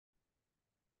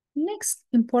Next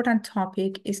important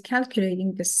topic is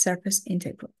calculating the surface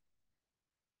integral.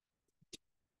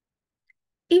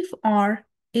 If R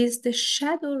is the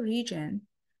shadow region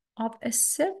of a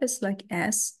surface like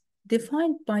S,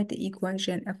 defined by the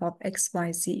equation f of x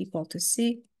by z equal to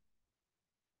c,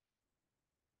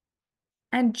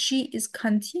 and G is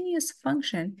continuous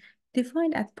function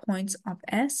defined at points of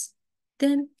S,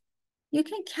 then you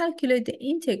can calculate the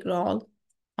integral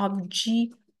of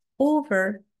G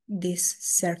over this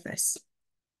surface.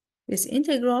 This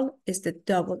integral is the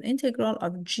double integral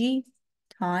of G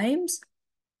times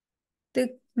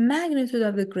the magnitude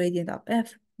of the gradient of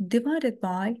f divided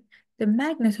by the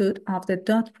magnitude of the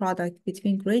dot product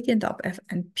between gradient of f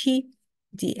and p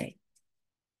dA.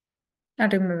 Now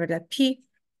remember that p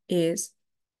is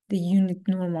the unit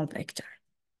normal vector.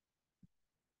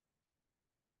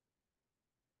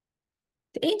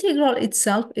 The integral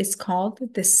itself is called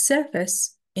the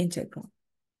surface integral.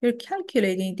 We're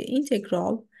calculating the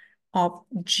integral of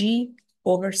G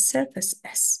over surface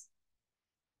S.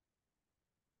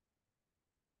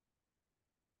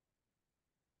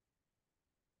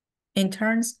 In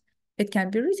turns, it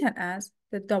can be written as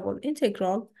the double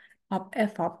integral of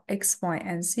f of x, y,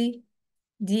 and z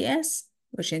ds,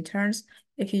 which in turns,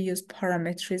 if you use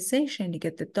parametrization, you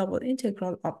get the double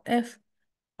integral of f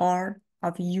r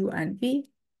of u and v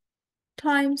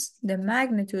times the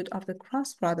magnitude of the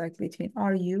cross product between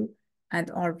ru and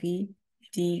rv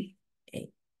dA.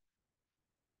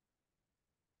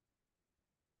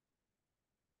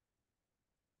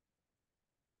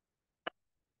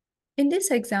 In this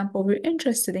example, we're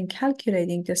interested in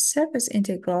calculating the surface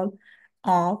integral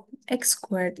of x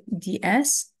squared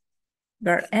ds,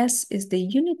 where S is the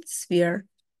unit sphere,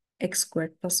 x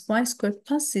squared plus y squared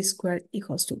plus z squared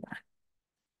equals to 1.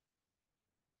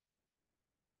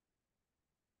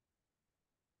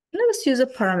 Let us use a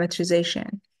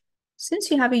parametrization. Since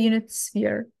you have a unit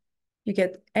sphere, you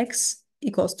get x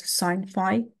equals to sine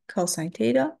phi cosine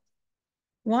theta,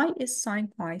 y is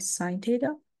sine phi sine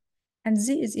theta, and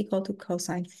z is equal to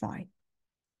cosine phi.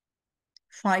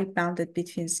 Phi bounded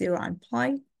between 0 and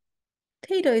pi,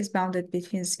 theta is bounded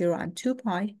between 0 and 2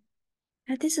 pi,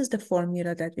 and this is the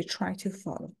formula that we try to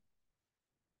follow.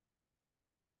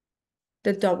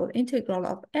 The double integral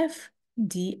of f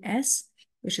ds,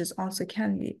 which is also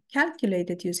can be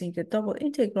calculated using the double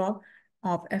integral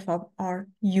of f of r,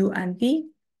 u, and v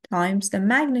times the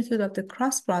magnitude of the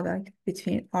cross product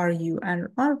between ru and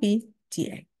rv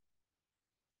dA.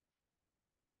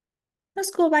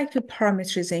 Let's go back to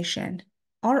parametrization.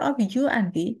 R of u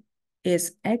and v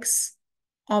is x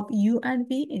of u and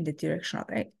v in the direction of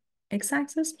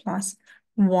x-axis plus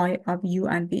y of u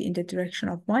and v in the direction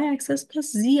of y-axis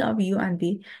plus z of u and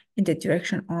v in the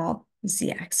direction of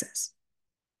z-axis.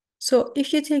 So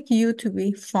if you take u to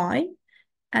be phi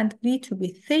and v to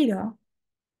be theta,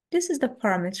 this is the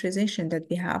parametrization that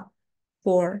we have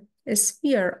for a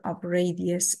sphere of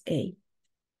radius a.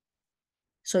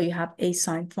 So you have a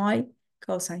sine phi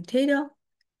cosine theta,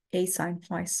 a sine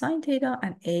phi sine theta,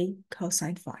 and a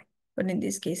cosine phi. But in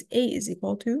this case, a is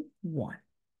equal to 1.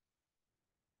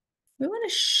 We want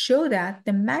to show that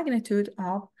the magnitude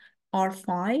of r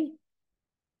phi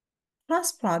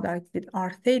cross product with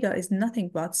r theta is nothing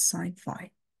but sine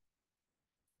phi.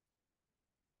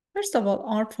 First of all,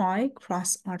 r phi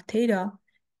cross r theta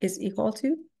is equal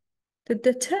to the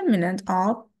determinant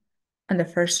of, on the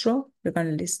first row, we're going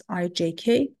to list I, j,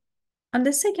 k. On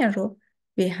the second row,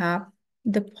 we have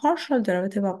the partial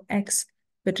derivative of x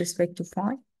with respect to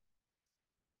phi,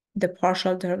 the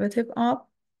partial derivative of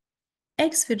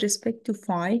x with respect to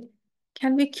phi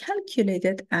can be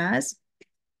calculated as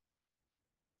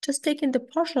just taking the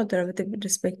partial derivative with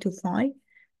respect to phi,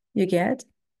 you get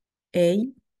a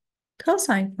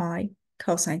cosine phi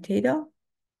cosine theta.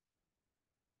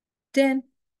 Then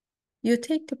you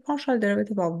take the partial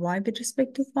derivative of y with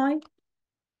respect to phi,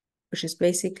 which is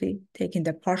basically taking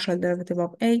the partial derivative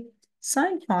of a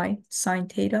sine phi sine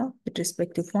theta with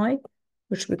respect to phi,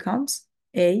 which becomes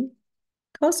a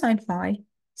cosine phi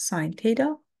sine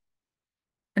theta.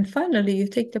 And finally, you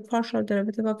take the partial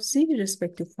derivative of z with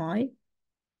respect to phi,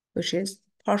 which is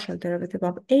partial derivative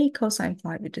of a cosine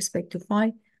phi with respect to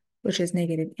phi, which is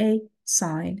negative a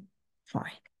sine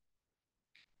phi.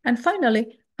 And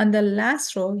finally, on the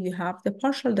last row, you have the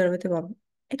partial derivative of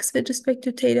x with respect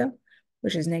to theta,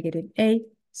 which is negative a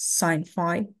sine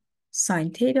phi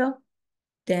sine theta.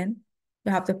 Then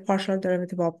you have the partial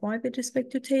derivative of y with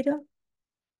respect to theta.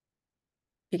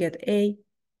 You get a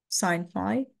sine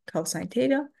phi cosine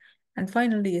theta. And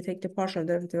finally, you take the partial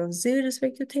derivative of z with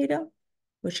respect to theta,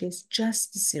 which is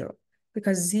just 0,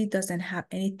 because z doesn't have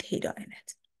any theta in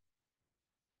it.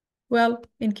 Well,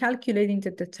 in calculating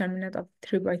the determinant of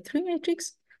 3 by 3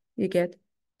 matrix, you get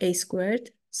a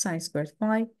squared sine squared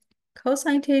phi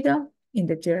cosine theta in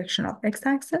the direction of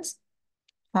x-axis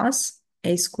plus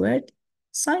a squared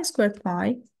sine squared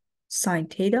phi sine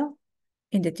theta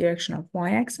in the direction of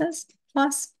y-axis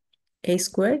plus a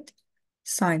squared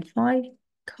sine phi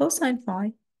cosine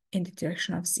phi in the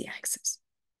direction of z-axis.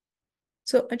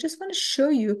 So I just want to show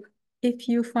you, if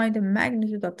you find the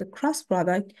magnitude of the cross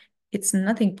product, it's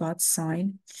nothing but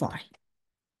sine phi.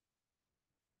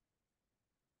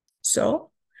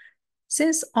 So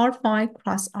since r phi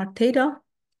cross r theta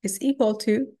is equal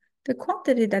to the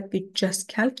quantity that we just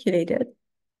calculated,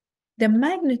 the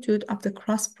magnitude of the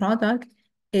cross product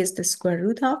is the square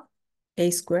root of a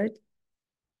squared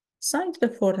sine to the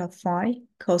fourth of phi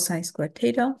cosine squared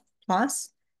theta plus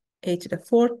a to the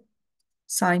fourth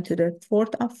sine to the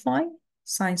fourth of phi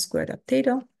sine squared of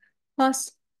theta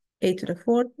plus a to the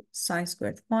fourth sine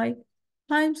squared phi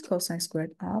times cosine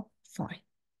squared of phi.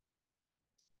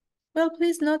 Well,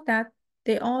 please note that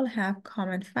they all have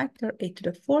common factor a to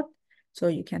the fourth, so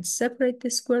you can separate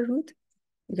the square root.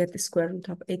 You get the square root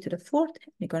of a to the fourth.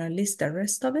 You're going to list the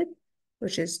rest of it,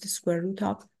 which is the square root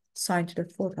of sine to the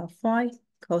fourth of phi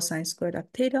cosine squared of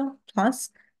theta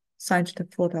plus sine to the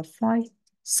fourth of phi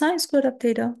sine squared of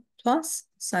theta plus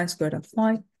sine squared of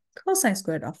phi cosine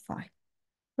squared of phi.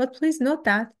 But please note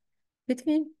that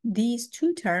between these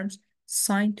two terms,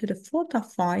 sine to the fourth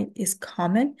of phi is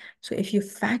common. So if you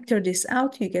factor this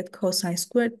out, you get cosine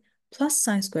squared plus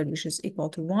sine squared, which is equal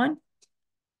to 1.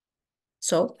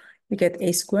 So you get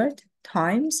a squared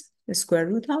times the square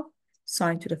root of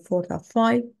sine to the fourth of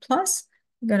phi plus,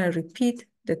 I'm going to repeat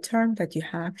the term that you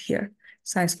have here,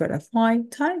 sine squared of phi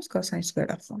times cosine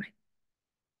squared of phi.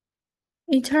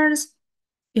 In turns,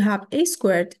 you have a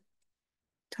squared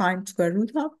times square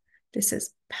root of, this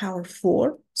is power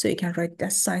 4, so you can write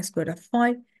that sine squared of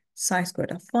phi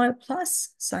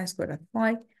plus sine squared of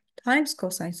phi times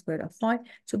cosine squared of phi.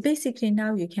 So basically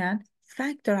now you can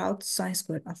factor out sine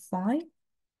squared of phi,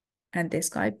 and this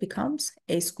guy becomes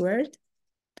a squared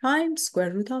times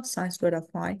square root of sine squared of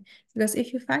phi, because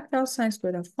if you factor out sine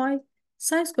squared of phi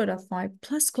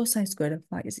plus cosine squared of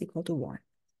phi is equal to 1.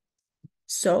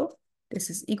 So this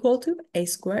is equal to a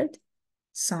squared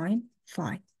sine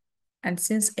phi. And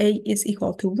since a is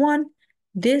equal to 1,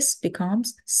 this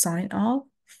becomes sine of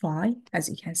phi, as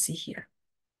you can see here.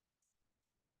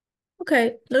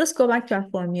 Okay, let us go back to our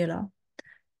formula.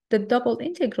 The double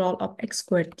integral of x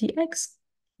squared dx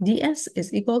ds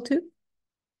is equal to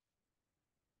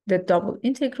the double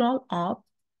integral of,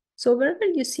 so wherever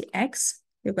you see x,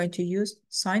 you're going to use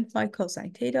sine phi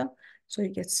cosine theta. So you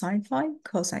get sine phi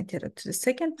cosine theta to the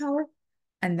second power.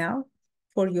 And now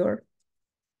for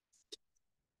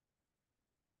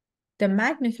the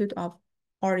magnitude of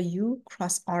RU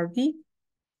cross RV,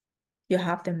 you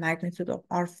have the magnitude of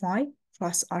R phi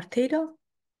cross R theta,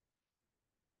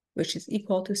 which is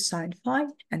equal to sine phi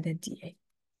and then dA.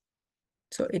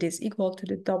 So it is equal to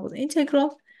the double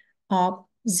integral of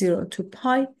 0 to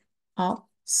pi of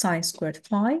sine squared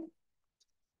phi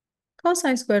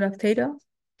cosine squared of theta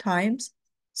times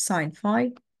sine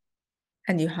phi,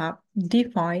 and you have d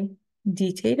phi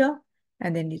d theta,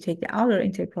 and then you take the outer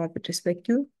integral with respect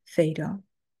to theta.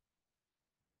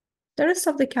 The rest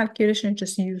of the calculation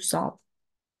just you solve.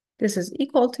 This is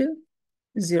equal to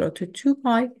 0 to 2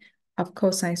 pi of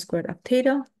cosine squared of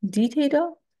theta d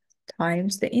theta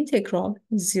times the integral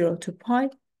 0 to pi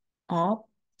of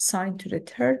sine to the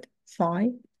third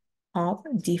phi of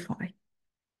d phi.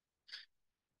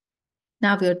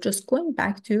 Now we are just going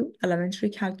back to elementary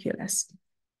calculus.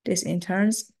 This in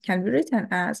turns can be written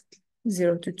as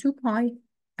 0 to 2 pi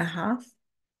a half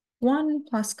 1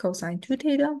 plus cosine 2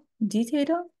 theta d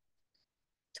theta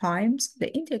times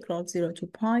the integral 0 to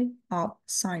pi of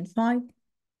sine phi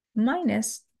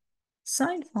minus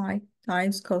sine phi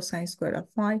times cosine squared of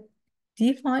phi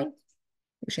d phi,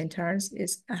 which in turns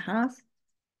is a half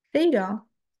theta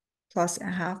plus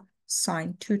a half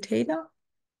sine 2 theta,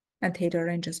 and theta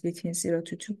ranges between 0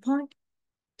 to 2 pi,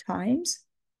 times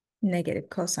negative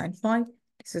cosine phi,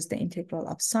 this is the integral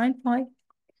of sine phi,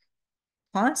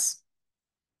 plus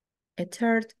a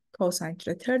third cosine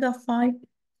to the third of phi,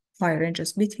 phi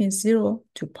ranges between 0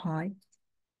 to pi.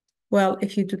 Well,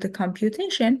 if you do the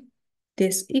computation,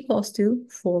 this equals to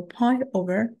 4 pi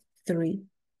over 3.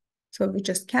 So we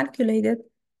just calculated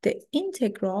the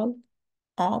integral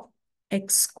of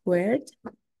x squared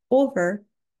over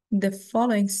the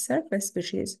following surface,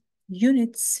 which is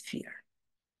unit sphere.